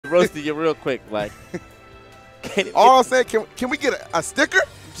roasted you real quick. Like, all I'm saying, can we get a sticker?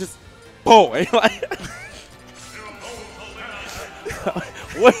 Just boy. Like,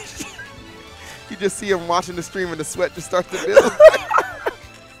 what? You just see him watching the stream and the sweat just starts to build.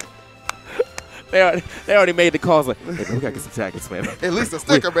 They already made the calls like, hey, man, we gotta get some jackets, man. At least a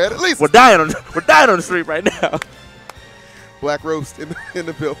sticker, man. At least we're dying on the street right now. Black roast in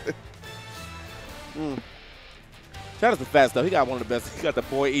the building. Shout out to Fast though. He got one of the best. He got the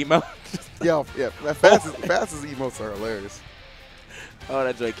boy emo. Yeah. Fast's emotes are hilarious. Oh,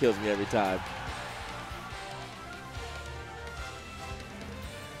 that joy kills me every time.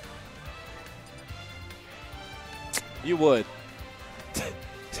 You would.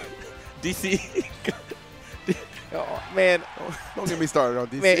 DC. Oh, man. Don't get me started on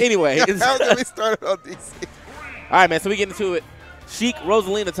DC. Man, anyway. Don't get me started on DC. All right, man. So we get into it. Sheik,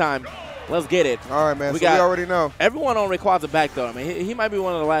 Rosalina time. Let's get it. All right, man. We already know. Everyone on Rayquaza back, though. I mean, he might be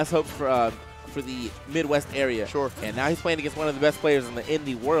one of the last hopes for the Midwest area. Sure. And now he's playing against one of the best players in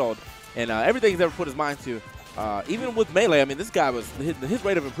the world. And everything he's ever put his mind to. Even with Melee, I mean, this guy was his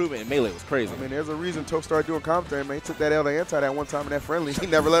rate of improvement in Melee was crazy. I mean, there's a reason Toast started doing commentary, man. He took that L to Anti that one time in that friendly. He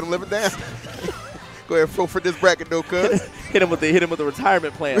never let him live it down. Go ahead and flow for this bracket, though, cuz. hit him with the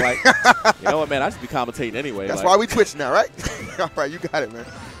retirement plan. Like, you know what, man? I should be commentating anyway. That's why we Twitch now, right? All right, you got it, man.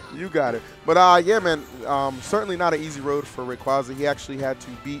 You got it. But, yeah, man, certainly not an easy road for Rayquaza. He actually had to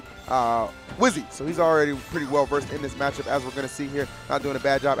beat Wizzy, so he's already pretty well-versed in this matchup, as we're going to see here. Not doing a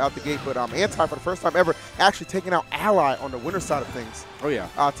bad job out the gate, but Anti, for the first time ever, actually taking out Ally on the winner side of things. Oh, yeah.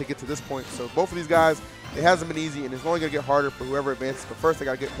 To get to this point. So both of these guys, it hasn't been easy, and it's only going to get harder for whoever advances. But first, they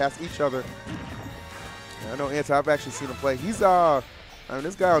got to get past each other. And I know Anti, I've actually seen him play. He's, I mean,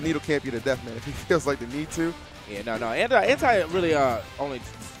 this guy will needle camp you to death, man, if he feels like the need to. Yeah, no. Anti really only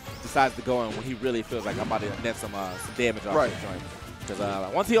decides to go in when he really feels like I'm about to net some damage off the joint.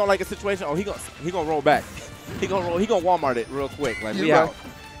 Because once he don't like a situation, he gonna roll back. he gonna Walmart it real quick. Like, we out.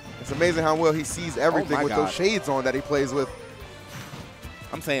 It's amazing how well he sees everything with those shades on that he plays with.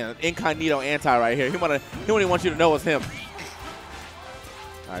 I'm saying incognito Anti right here. He won't even want you to know it's him.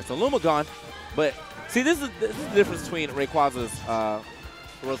 All right, so Luma gone, but see, this is the difference between Rayquaza's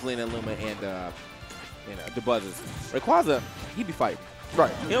Rosalina, Luma, and the Buzzes. Rayquaza, he be fighting.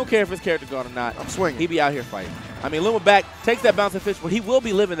 Right. He don't care if his character gone or not. I'm swinging. He be out here fighting. I mean, Luma back, takes that bouncing fish, but he will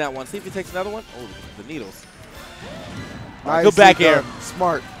be living that one. See if he takes another one. Oh, the needles. Nice. Good back air.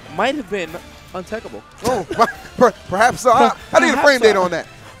 Smart. Might have been untechable. Oh, perhaps so. I need a frame date on that.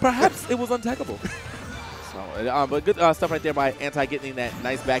 Perhaps it was untechable. So, but good stuff right there by Anti getting that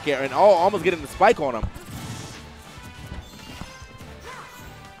nice back air and almost getting the spike on him.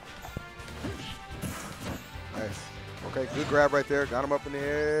 Okay, good grab right there. Got him up in the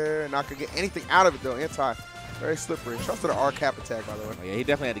air. Not going to get anything out of it, though. Anti, very slippery. Shouts to the R-cap attack, by the way. Oh, yeah, he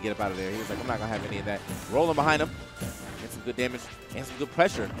definitely had to get up out of there. He was like, I'm not going to have any of that. Rolling behind him. Get some good damage and some good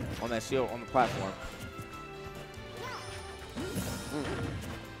pressure on that shield on the platform.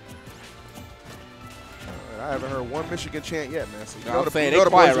 I haven't heard one Michigan chant yet, man. So you I'm saying they're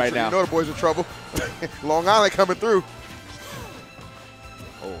quiet right now. You know the boys in trouble. Long Island coming through.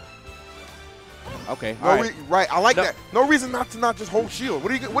 Oh. Okay. Right. I like that. No reason not to just hold shield.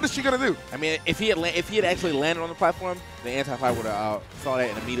 What is she gonna do? I mean, if he had actually landed on the platform, the Anti-Fly would have saw that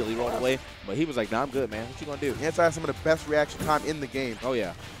and immediately rolled away. But he was like, "Nah, I'm good, man. What you gonna do?" Anti has some of the best reaction time in the game. Oh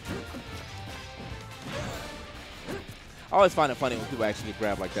yeah. I always find it funny when people actually get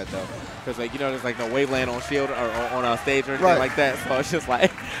grabbed like that, though, because like there's like no wave land on shield or on a stage or anything like that. So it's just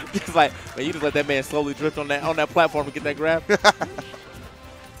like, man, you just let that man slowly drift on that platform to get that grab.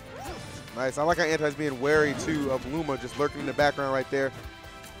 Nice. I like how Anti's being wary, too, of Luma just lurking in the background right there.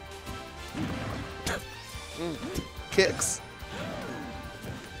 Kicks.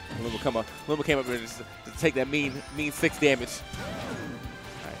 Luma came up here to take that mean 6 damage.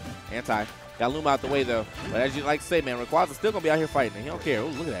 All right, Anti. Got Luma out the way, though. But as you like to say, man, Rayquaza's still going to be out here fighting. And he don't care. Oh,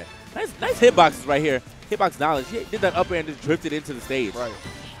 look at that. Nice hitboxes right here. Hitbox knowledge. He did that up air and just drifted into the stage. Right.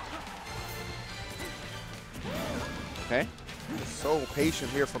 Okay. So patient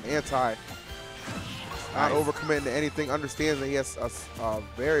here from Anti. Not overcommitting to anything. Understands that he has a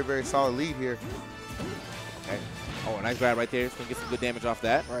very, very solid lead here. Okay. Oh, a nice grab right there. He's going to get some good damage off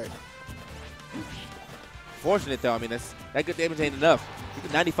that. Right. Fortunate, though. I mean, that good damage ain't enough. He's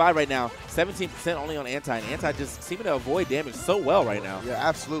at 95 right now. 17% only on Anti. And Anti just seeming to avoid damage so well right now. Yeah,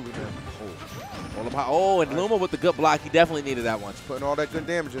 absolutely, man. Oh, and Luma with the good block. He definitely needed that one. Putting all that good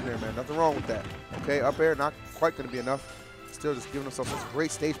damage in there, man. Nothing wrong with that. Okay, up air, not quite going to be enough. Still just giving himself such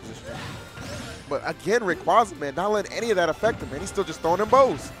great stage position. But again, Rayquaza, man, not letting any of that affect him, man. He's still just throwing them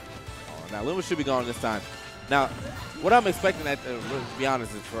bows. Oh, now Luma should be gone this time. Now, what I'm expecting, to be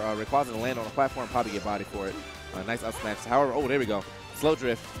honest, is for Rayquaza to land on the platform and probably get body for it. Nice up smash. However, oh, there we go. Slow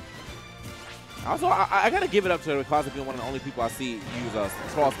drift. Also, I got to give it up to Rayquaza being one of the only people I see use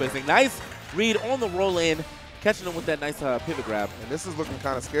control spacing. Nice read on the roll in, catching him with that nice pivot grab. And this is looking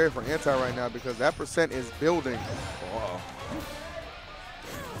kind of scary for Anti right now because that percent is building. Uh-oh.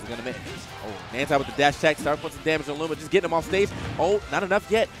 Is he going to make? Oh, Anti with the dash attack, start putting some damage on Luma, just getting him off stage. Oh, not enough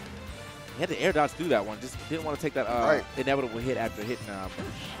yet. He had to air dodge through that one. Just didn't want to take that inevitable hit after hitting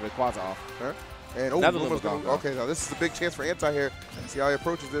Rayquaza off. Huh? And Luma's gone. Okay, now this is a big chance for Anti here. See how he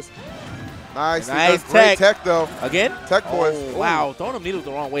approaches this. Nice tech. Great tech, though. Again? Tech boys. Oh, wow, throwing him needles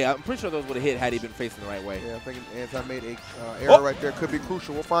the wrong way. I'm pretty sure those would have hit had he been facing the right way. Yeah, I think Anti made an error right there. Could be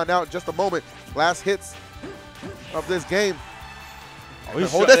crucial. We'll find out in just a moment. Last hits of this game. Oh,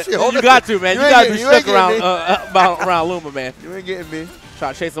 hold that shit. You got to, man. You got to be stuck around Luma, man. You ain't getting me.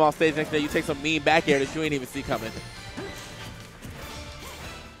 Try to chase him off stage. Next day, you take some mean back air that you ain't even see coming.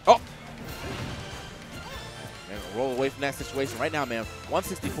 Oh. Roll away from that situation right now, man.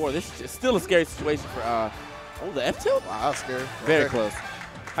 164. This is still a scary situation for the F tilt. Wow, that's scary. Very close.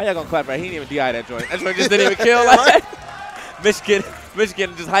 How y'all gonna clap right? He didn't even DI that joint. That joint just didn't even kill. Like, Michigan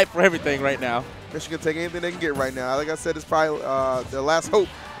just hyped for everything right now. Michigan take anything they can get right now. Like I said, it's probably their last hope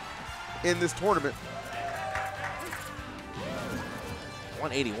in this tournament.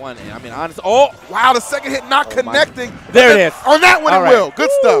 181, and I mean, honestly, oh wow, the second hit not connecting. There it is. On that one, all it right. will.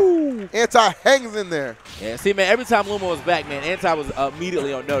 Good stuff. Anti hangs in there. Yeah, see, man, every time Luma was back, man, Anti was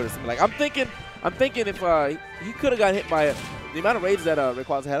immediately on notice. I'm thinking if he could have got hit by the amount of rage that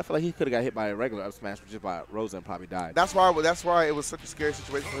Rayquaza had, I feel like he could have got hit by a regular up smash, just by Rosa, and probably died. That's why it was such a scary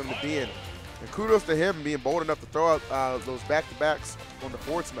situation for him to be in. And kudos to him being bold enough to throw out those back-to-backs on the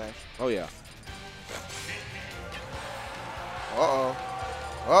forward smash. Oh yeah.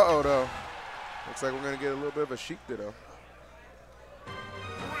 Uh-oh, though. Looks like we're going to get a little bit of a Sheik ditto.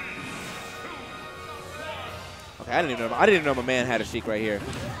 Okay, I didn't even know my man had a Sheik right here.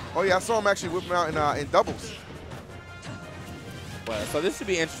 Oh, yeah, I saw him actually whip him out in doubles. But, so this should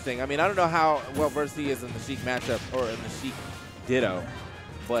be interesting. I mean, I don't know how well-versed he is in the Sheik matchup or in the Sheik ditto.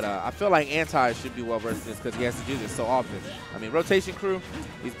 But I feel like Anti should be well-versed in this because he has to do this so often. I mean, rotation crew,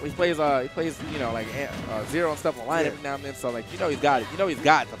 he plays you know, like zero and stuff on line every now and then. So, like, you know he's got it. You know he's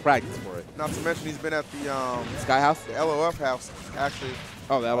got the practice for it. Not to mention he's been at the Sky House? The LOF house, actually.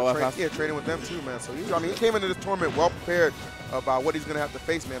 Oh, the LOF house? Yeah, training with them too, man. So, he came into this tournament well-prepared about what he's going to have to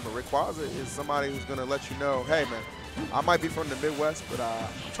face, man. But Rayquaza is somebody who's going to let you know, hey, man, I might be from the Midwest, but I'm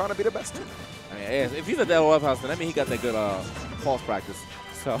trying to be the best too. I mean, yeah, if he's at the LOF house, then that means he got that good false practice.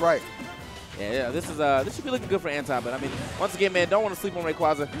 So, right. Yeah, this should be looking good for Anti. But I mean, once again, man, don't want to sleep on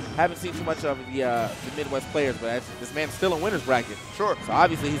Rayquaza. Haven't seen too much of the Midwest players, but this man's still in winner's bracket. Sure. So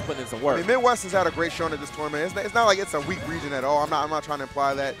obviously he's putting in some work. I mean, Midwest has had a great showing at this tournament. It's not like it's a weak region at all. I'm not trying to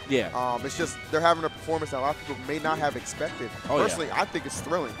imply that. Yeah. It's just they're having a performance that a lot of people may not have expected. Oh, personally, I think it's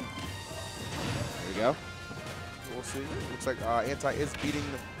thrilling. There we go. We'll see. Looks like Anti is beating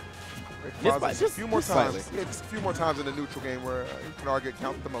Rayquaza just a few more times. Yeah, just a few more times in the neutral game where you can argue it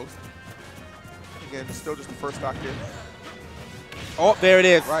counts the most. Again, still just the first stock here. Oh, there it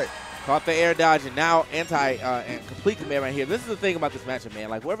is. Right. Caught the air dodge, and now Anti and complete command right here. This is the thing about this matchup, man.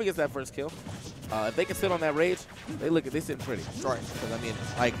 Like, whoever gets that first kill, if they can sit on that rage, they sit pretty. Right. Because, I mean,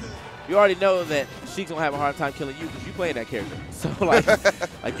 like, you already know that Sheik's going to have a hard time killing you because you playing that character. So,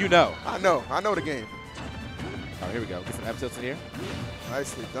 like you know. I know the game. Oh, here we go. Get some F-tilts in here.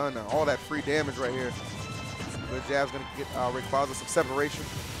 Nicely done. Now, all that free damage right here. Some good jabs going to get Rayquaza some separation.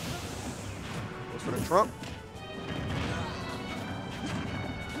 Goes for the trump.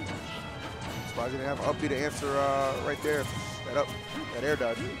 Surprised he didn't have an upbeat answer right there. That air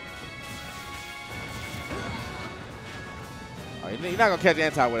dodge. Oh, you're not going to catch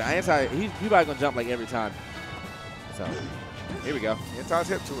Anti with it. Anti, he's probably going to jump like every time. So, here we go. Anti's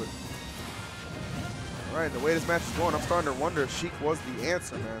hip to it. All right, the way this match is going, I'm starting to wonder if Sheik was the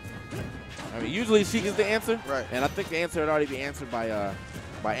answer, man. I mean, usually Sheik is the answer. Right. And I think the answer had already been answered by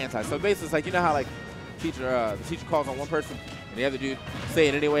Anti. So basically, it's like, you know how like the teacher calls on one person and the other dude say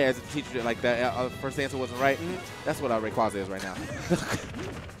it anyway as if the teacher like that first answer wasn't right. That's what Rayquaza is right now.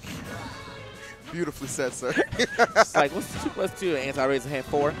 Beautifully said, sir. It's like, what's 2 + 2? Anti raises hand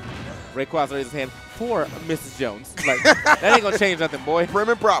 4. Rayquaza raises hand 4. Mrs. Jones. Like, that ain't gonna change nothing, boy. Prim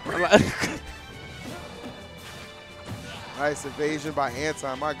and proper. Nice evasion by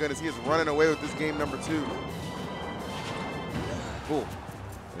Anti. My goodness, he is running away with this game number 2. Cool.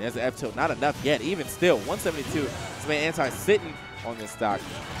 There's the F-tilt. Not enough yet. Even still, 172. This man Anti sitting on this stock.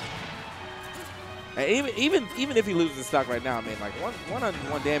 And even if he loses the stock right now, I mean, like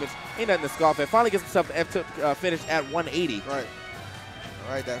one-on-one damage ain't nothing to scoff at. Finally gets himself the F-tilt finish at 180. Right.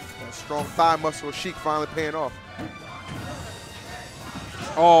 All right, that strong thigh muscle of Sheik finally paying off.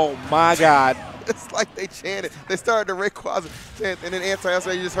 Oh my God. It's like they chanted. They started the Rayquaza chant, and then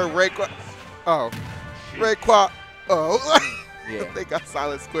anti-SR, you just heard Rayquaza. Oh. Rayquaza. Oh. Yeah. They got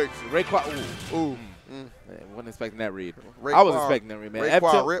silence quick. Rayquaza. Ooh. Man, wasn't expecting that read. Rayquaza. I was expecting that read, man.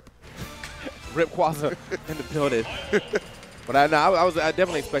 Rayquaza rip. Rayquaza in the building. But I was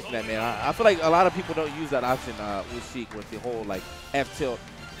definitely expecting that, man. I feel like a lot of people don't use that option with Sheik with the whole like F tilt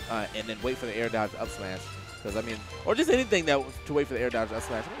and then wait for the air dodge up smash. Because I mean, or just anything that to wait for the air dodge up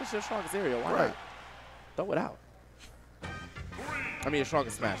smash. What's your strongest aerial? Why not? Throw it out. I mean, your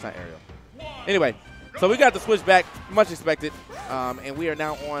strongest smash, not aerial. Anyway, so we got the switch back, much expected, and we are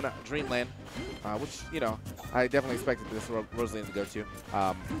now on Dreamland, which, you know, I definitely expected this Rosalina to go to.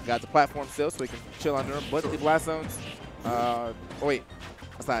 Got the platform still, so we can chill under him, but the blast zones, oh wait,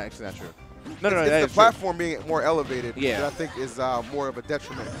 that's not actually not true. No, it's the platform being more elevated, yeah, that I think is more of a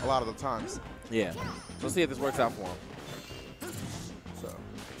detriment a lot of the times. Yeah, so let's see if this works out for him. So,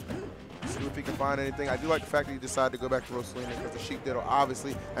 see if he can find anything. I do like the fact that he decided to go back to Rosalina because the Sheik Ditto,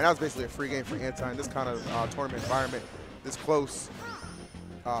 obviously, and that was basically a free game for Anti in this kind of tournament environment, this close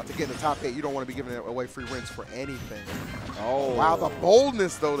to get in the top 8. You don't want to be giving away free wins for anything. Oh. Wow, the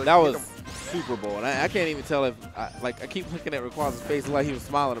boldness, though. That was super bold. And I can't even tell if, I keep looking at Rayquaza's face like he was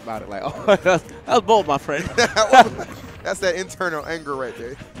smiling about it. Like, oh, that was bold, my friend. That's that internal anger right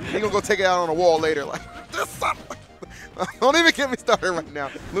there. He gonna go take it out on the wall later. Like, this son. Don't even get me started right now.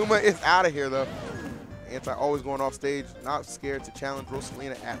 Luma is out of here, though. Anti always going off stage, not scared to challenge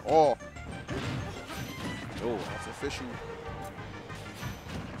Rosalina at all. Oh, that's official.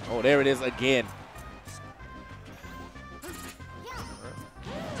 Oh, there it is again.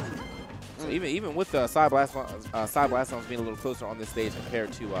 So even with the side blast zones being a little closer on this stage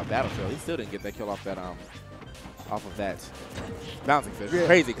compared to Battlefield, he still didn't get that kill off that off of that bouncing fish. Yeah,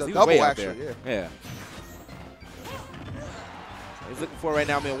 crazy because he was way out there. Yeah. So he's looking for right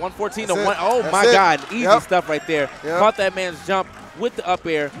now, man. 114 to 1. Oh my God, easy stuff right there. Yep. Caught that man's jump with the up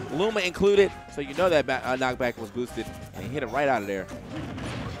air, Luma included. So you know that knockback was boosted, and he hit it right out of there.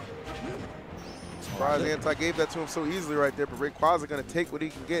 Surprised Anti gave that to him so easily right there, but Rayquaza going to take what he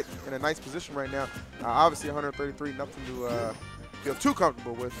can get in a nice position right now. Obviously 133, nothing to feel too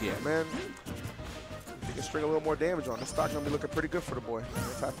comfortable with. Yeah, man. He can string a little more damage on. This stock going to be looking pretty good for the boy.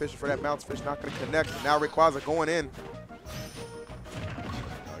 Anti-fishing for that bounce fish, not going to connect. And now Rayquaza going in.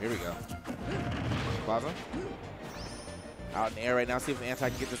 Oh, here we go. Rayquaza out in the air right now. See if Anti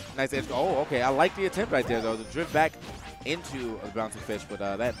can get this nice edge. Oh, okay. I like the attempt right there, though. The drift back into the bouncing fish, but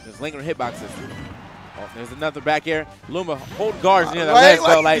there's lingering hitboxes. Oh, there's another back air. Luma hold guards near the legs,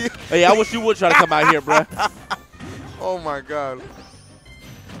 though. Like, hey, I wish you would try to come out here, bro. Oh my God.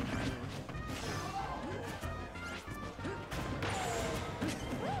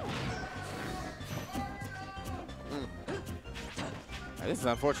 This is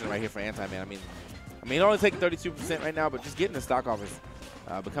unfortunate right here for Anti, man. I mean, it only taking 32% right now, but just getting the stock off is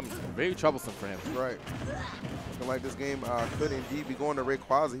becoming very troublesome for him. Right. Looking like this game could indeed be going to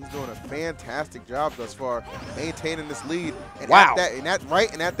Rayquaza. He's doing a fantastic job thus far, maintaining this lead. And wow.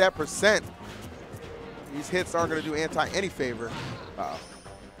 At that percent, these hits aren't going to do Anti any favor. Uh-oh.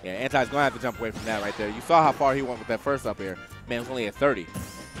 Yeah, Anti's going to have to jump away from that right there. You saw how far he went with that first up air. Man, it was only at 30.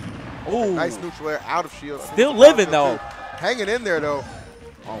 Ooh. Nice neutral air out of shield. Still living, though. Hanging in there, though.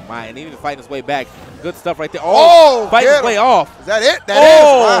 Oh, my. And even fighting his way back. Good stuff right there. Oh, fighting his way off. Is that it? That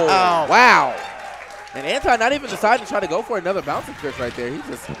is. Wow. Wow. And Anti not even deciding to try to go for another bouncing fish right there. He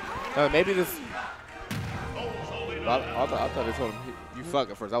just, maybe this. I thought they told him you suck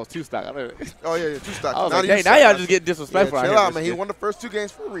at first. I was 2 stock. Oh, yeah, 2 stock. I was like, hey, now y'all just getting disrespectful out here. Chill out, man. He won the first 2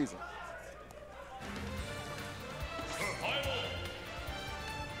 games for a reason.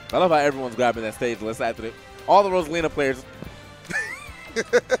 I love how everyone's grabbing that stage list after it. All the Rosalina players.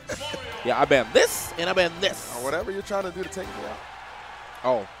 Yeah, I ban this, and I ban this. Or whatever you're trying to do to take me out.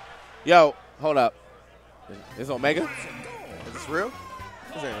 Oh. Yo, hold up. Is Omega? Is this real?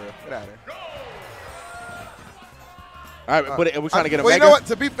 This ain't real. Get out of here. All right, but we're trying to get Omega. Well, you know what?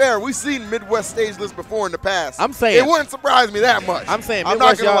 To be fair, we've seen Midwest stage lists before in the past. I'm saying. It wouldn't surprise me that much. I'm saying. I'm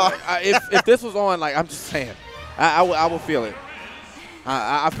not going to lie. If this was on, like, I'm just saying, I will feel it.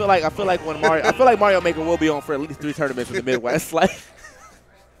 I feel like Mario Maker will be on for at least 3 tournaments in the Midwest. Like,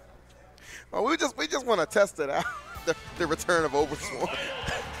 well, we just want to test it out. The return of Overswarm.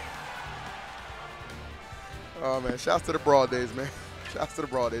 Oh man, shouts to the Broad Days, man. Shouts to the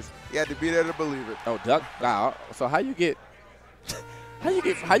Broad Days. You had to be there to believe it. Oh, duck. Wow. So how you get How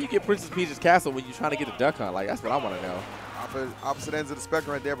you get Princess Peach's castle when you're trying to get a duck hunt? Like, that's what I want to know. Opposite ends of the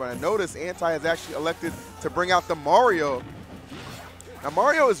spectrum right there, but I noticed Anti has actually elected to bring out the Mario. Now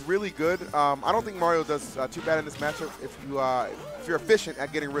Mario is really good. I don't think Mario does too bad in this matchup if you're efficient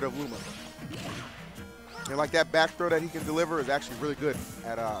at getting rid of Luma. And like that back throw that he can deliver is actually really good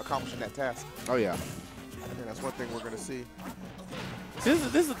at accomplishing that task. Oh yeah. And that's one thing we're gonna see. This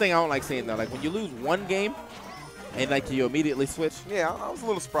is the thing I don't like seeing though. Like when you lose one game and like you immediately switch. Yeah, I was a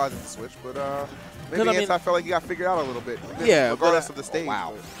little surprised at the switch, but maybe Anti felt like he got figured out a little bit. Yeah, regardless of the stage.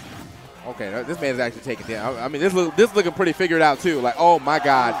 Wow. Okay, this man's actually taking down. I mean, this looking pretty figured out too. Like, oh my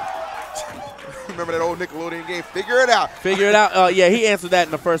God. Remember that old Nickelodeon game? Figure it out. Figure it out. Yeah, he answered that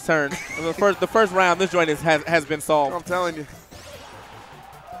in the first turn. the first round. This joint has been solved. I'm telling you.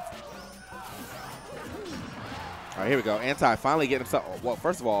 All right, here we go. Anti finally getting himself. Well,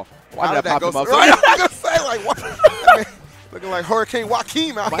 first of all, why How did I pop that him up? Right, I was gonna say like what? Looking like Hurricane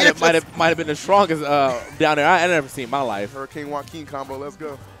Joaquin out here. Might have been the strongest down there I never seen in my life. Hurricane Joaquin combo. Let's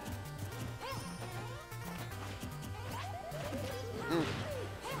go.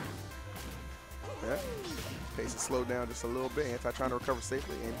 Yeah. Pace is slowed down just a little bit. Anti trying to recover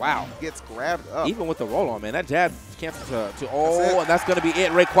safely. And wow. He gets grabbed up. Even with the roll on, man. That jab cancels to and that's going to be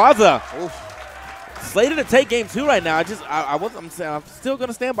it. Rayquaza slated to take game 2 right now. I'm still going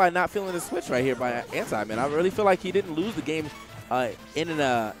to stand by not feeling the switch right here by Anti, man. I really feel like he didn't lose the game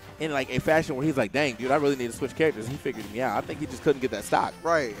in like a fashion where he's like, dang, dude, I really need to switch characters. He figured me out. I think he just couldn't get that stock.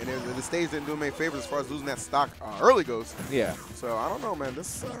 Right, and the stage didn't do him any favors as far as losing that stock early goes. Yeah. So I don't know, man.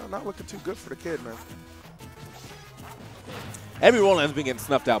 This is not looking too good for the kid, man. Every roll has been getting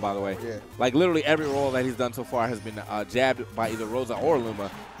snuffed out, by the way. Yeah. Like literally every roll that he's done so far has been jabbed by either Rosa or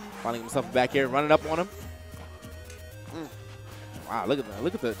Luma. Finding himself back here, running up on him. Wow, look at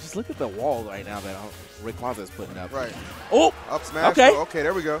the wall right now that Rayquaza is putting up. Right. Oh, up smash. Okay. Okay,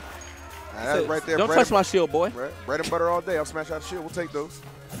 there we go. That's right there. Don't touch my shield, boy. Bread and butter all day. Up smash out of shield. We'll take those.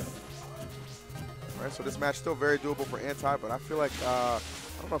 All right, so this match still very doable for Anti, but I feel like I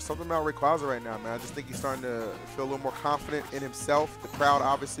don't know, something about Rayquaza right now, man. I just think he's starting to feel a little more confident in himself. The crowd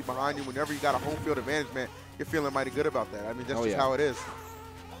obviously behind you. Whenever you got a home field advantage, man, you're feeling mighty good about that. I mean, that's just how it is.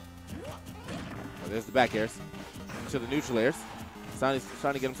 Oh, there's the back airs to the neutral airs. Trying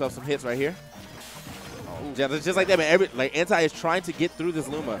to get himself some hits right here. Oh, just like that, man. Anti is trying to get through this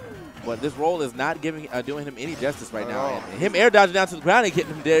Luma, but this roll is not doing him any justice right now. And him air dodging down to the ground ain't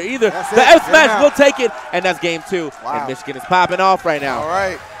getting him there either. The F smash will take it, and that's game 2. Wow. And Michigan is popping off right now. All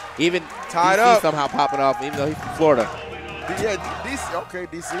right. Even tied DC up. somehow popping off, even though he's from Florida. Yeah, DC. Okay,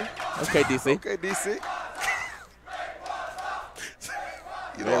 DC. Okay, DC. Okay, DC.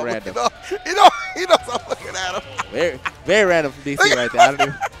 Very random. He knows I'm looking at him. Very random from DC right there. I don't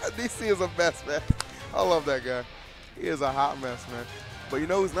even. DC is a mess, man. I love that guy. He is a hot mess, man. But you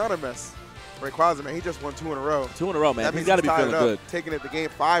know who's not a mess? Rayquaza, man. He just won 2 in a row. 2 in a row, man. That He's got to be feeling good. Taking it to game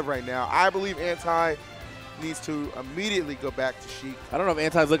 5 right now. I believe Anti needs to immediately go back to Sheik. I don't know if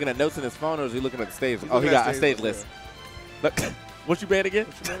Anti's looking at notes in his phone or is he looking at the stage? He got a stage list. Look, what you banned again?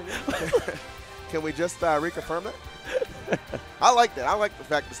 Can we just reconfirm that? I like that. I like the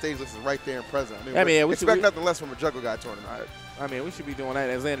fact the stage list is right there and present. I mean, we expect nothing less from a Juggle Guy tournament. I mean, we should be doing that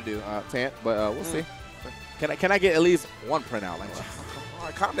as Xander do, Tant, but we'll see. Can I get at least one printout? Like, all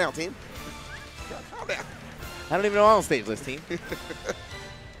right, calm down, team. Calm down. I don't even know I'm on stage list, team.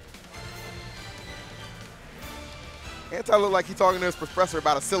 Anti look like he's talking to his professor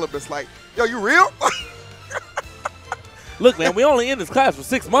about a syllabus. Like, yo, you real? Look, man, we only in this class for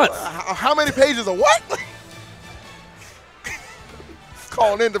 6 months. How many pages of what?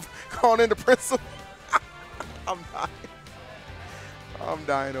 calling in the principal. I'm dying. I'm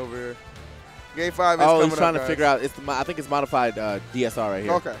dying over here. Game 5 is coming up, he's trying to guys. figure out. I think it's modified DSR right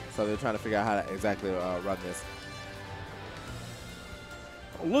here. Okay. So they're trying to figure out how to exactly run this.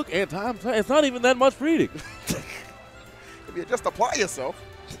 Oh, look, Anti, it's not even that much reading. If you just apply yourself.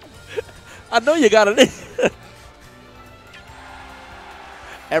 I know you got it.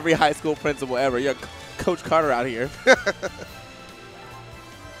 Every high school principal ever. You're Coach Carter out here.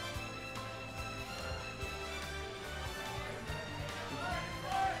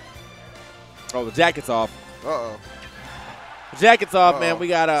 Oh, the jacket's off. Uh-oh. The jacket's off, man. We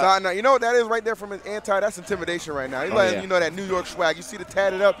got so, now, you know what that is right there from his Anti? That's intimidation right now. He's letting you know that New York swag. You see the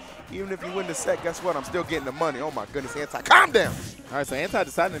tatted up. Even if you win the set, guess what? I'm still getting the money. Oh, my goodness, Anti. Calm down. All right, so Anti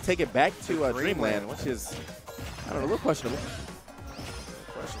decided to take it back to Dreamland, which is, I don't know, a little questionable.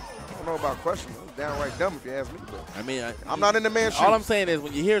 I don't know about questionable. It's downright dumb if you ask me. But I mean, I'm not in the man's shoes. All I'm saying is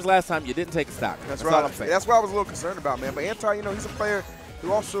when you hear his last time, you didn't take a stock. That's right. all I'm saying. That's what I was a little concerned about, man. But Anti, you know, he's a player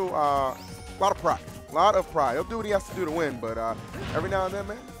who also a lot of pride. A lot of pride. He'll do what he has to do to win, but every now and then,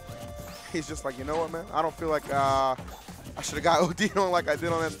 man, he's just like, you know what, man? I don't feel like I should have got OD'd on like I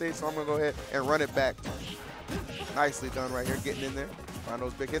did on that stage, so I'm going to go ahead and run it back. Nicely done right here, getting in there. Find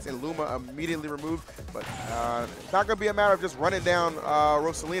those big hits, and Luma immediately removed. But it's not going to be a matter of just running down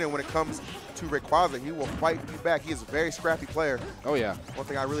Rosalina when it comes to Rayquaza. He will fight you back. He is a very scrappy player. Oh, yeah. One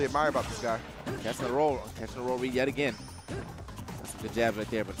thing I really admire about this guy. Catching the roll read yet again. That's some good jabs right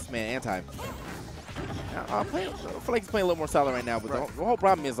there, but this man anti. I feel like he's playing a little more solid right now, but the whole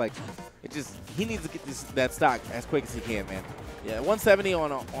problem is like, he needs to get that stock as quick as he can, man. Yeah, 170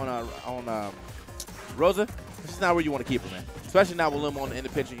 on Rosa. This is not where you want to keep her, man. Especially now with Luma in the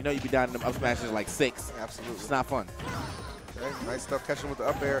picture. You know you'd be down in them up smashes like 6. Absolutely. It's not fun. Okay, nice stuff catching with the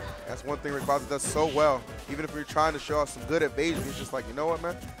up air. That's one thing Rayquaza does so well. Even if you're trying to show off some good evasion, he's just like, you know what,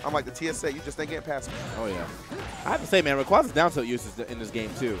 man? I'm like the TSA. You just ain't getting past me. Oh, yeah. I have to say, man, Rayquaza's down tilt usage in this game,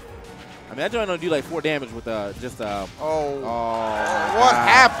 too. I mean, that joint don't do like 4 damage with just what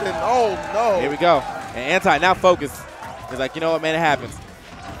happened? Oh, no. Here we go. And Anti now focused. He's like, you know what, man, it happens.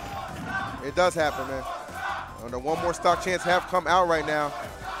 It does happen, man. And the one more stock chance have come out right now.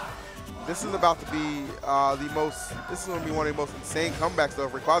 This is about to be this is going to be one of the most insane comebacks, though.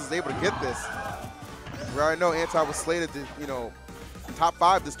 If Rayquaza is able to get this. We already know Anti was slated to, top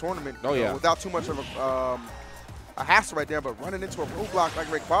 5 this tournament. Oh, yeah. Without too much of a hassle right there, but running into a roadblock like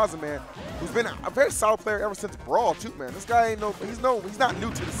Rayquaza, man, who's been a very solid player ever since Brawl, too, man. This guy he's not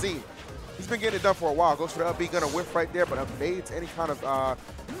new to the scene. He's been getting it done for a while. Goes for the up B, gonna whiff right there, but evades any kind of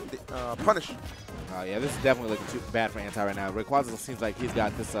punish. Yeah, this is definitely looking too bad for Anti right now. Rayquaza seems like he's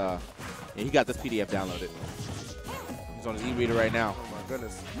got this. He got this PDF downloaded. He's on his e-reader right now. Oh my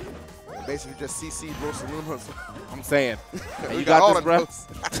goodness! Basically, just CC Rosalina. I'm saying. Hey, you got all this, the bro. notes.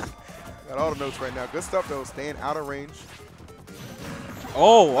 Got all the notes right now. Good stuff though. Staying out of range.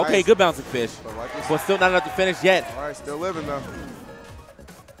 Oh, okay, nice. Good bouncing fish, but still not enough to finish yet. All right, still living though.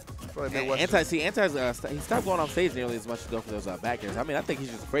 Like Anti's he stopped going off stage nearly as much to go for those back airs. I mean, I think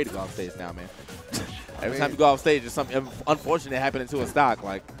he's just afraid to go off stage now, man. Every time you go off stage, there's something unfortunate happening to a stock.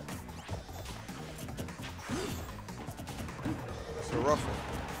 Like, it's a rough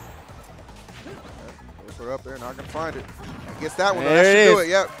one. Goes for it up there, not gonna find it. Gets that one. There That should do is.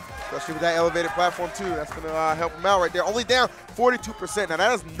 it. Yep. Especially with that elevated platform too. That's gonna help him out right there. Only down 42%. Now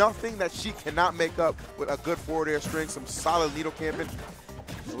that is nothing that she cannot make up with a good forward air string, some solid needle camping.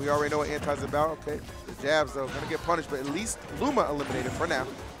 So we already know what Anti's about. Okay, the jabs though gonna get punished, but at least Luma eliminated for now.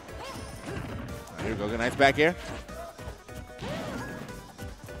 Here we go, good nice back air.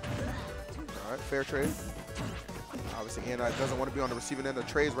 All right, fair trade. Obviously, Anti doesn't want to be on the receiving end of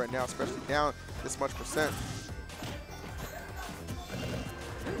trades right now, especially down this much percent.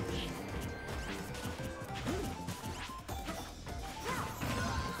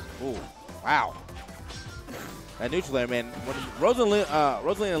 Ooh, wow. That neutral air, man. When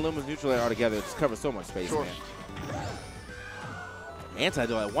Rosalina and Luma's neutral air are together, it just covers so much space, man. Anti,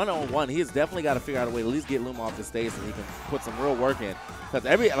 though, at 1-on-1, he has definitely got to figure out a way to at least get Luma off the stage so he can put some real work in.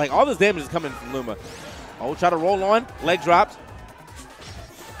 Because all this damage is coming from Luma. Oh, try to roll on, leg dropped.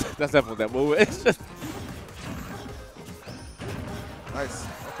 That's definitely that move. It's just nice.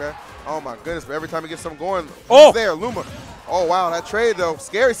 Okay. Oh my goodness! But every time he gets something going, he's there, Luma. Oh wow, that trade though,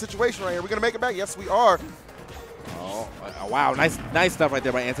 scary situation right here. We're gonna make it back. Yes, we are. Oh wow, nice stuff right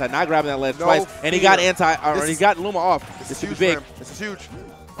there by Anti. Not grabbing that ledge twice, and he got he got Luma off. This is huge, big. This is huge.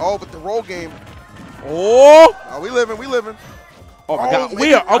 Oh, but the roll game. Oh, we living. Oh my God,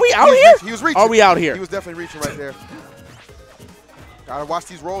 are we out here? He was reaching. Are we out here? He was definitely reaching right there. Gotta watch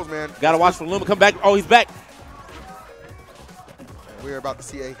these rolls, man. Gotta watch for Luma come back. Oh, he's back. We're about to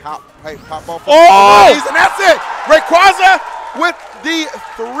see a pop off. Oh! And that's it. Rayquaza with the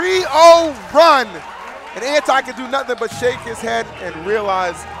 3-0 run. And Anti can do nothing but shake his head and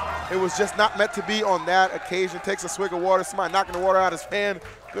realize it was just not meant to be on that occasion. Takes a swig of water. Somebody knocking the water out of his hand.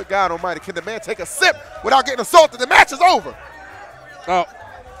 Good God almighty. Can the man take a sip without getting assaulted? The match is over. Oh.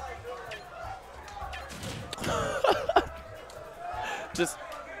 Just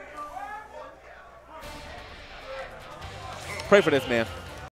pray for this man.